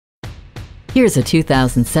Here's a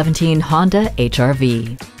 2017 Honda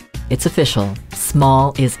HR-V. It's official,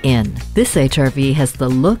 small is in. This HR-V has the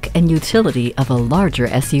look and utility of a larger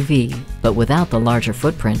SUV, but without the larger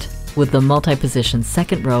footprint. With the multi-position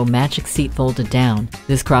second row magic seat folded down,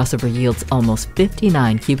 this crossover yields almost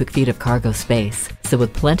 59 cubic feet of cargo space. So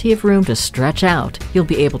with plenty of room to stretch out, you'll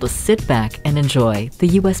be able to sit back and enjoy the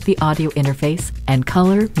USB audio interface and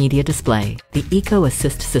color media display. The Eco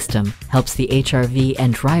Assist system helps the HR-V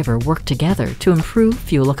and driver work together to improve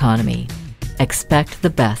fuel economy. Expect the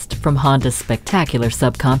best from Honda's spectacular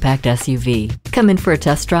subcompact SUV. Come in for a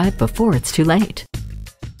test drive before it's too late.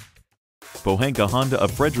 Pohanka Honda of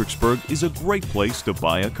Fredericksburg is a great place to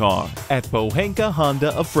buy a car at Pohanka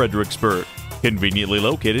Honda of Fredericksburg, conveniently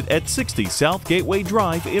located at 60 South Gateway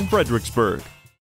Drive in Fredericksburg.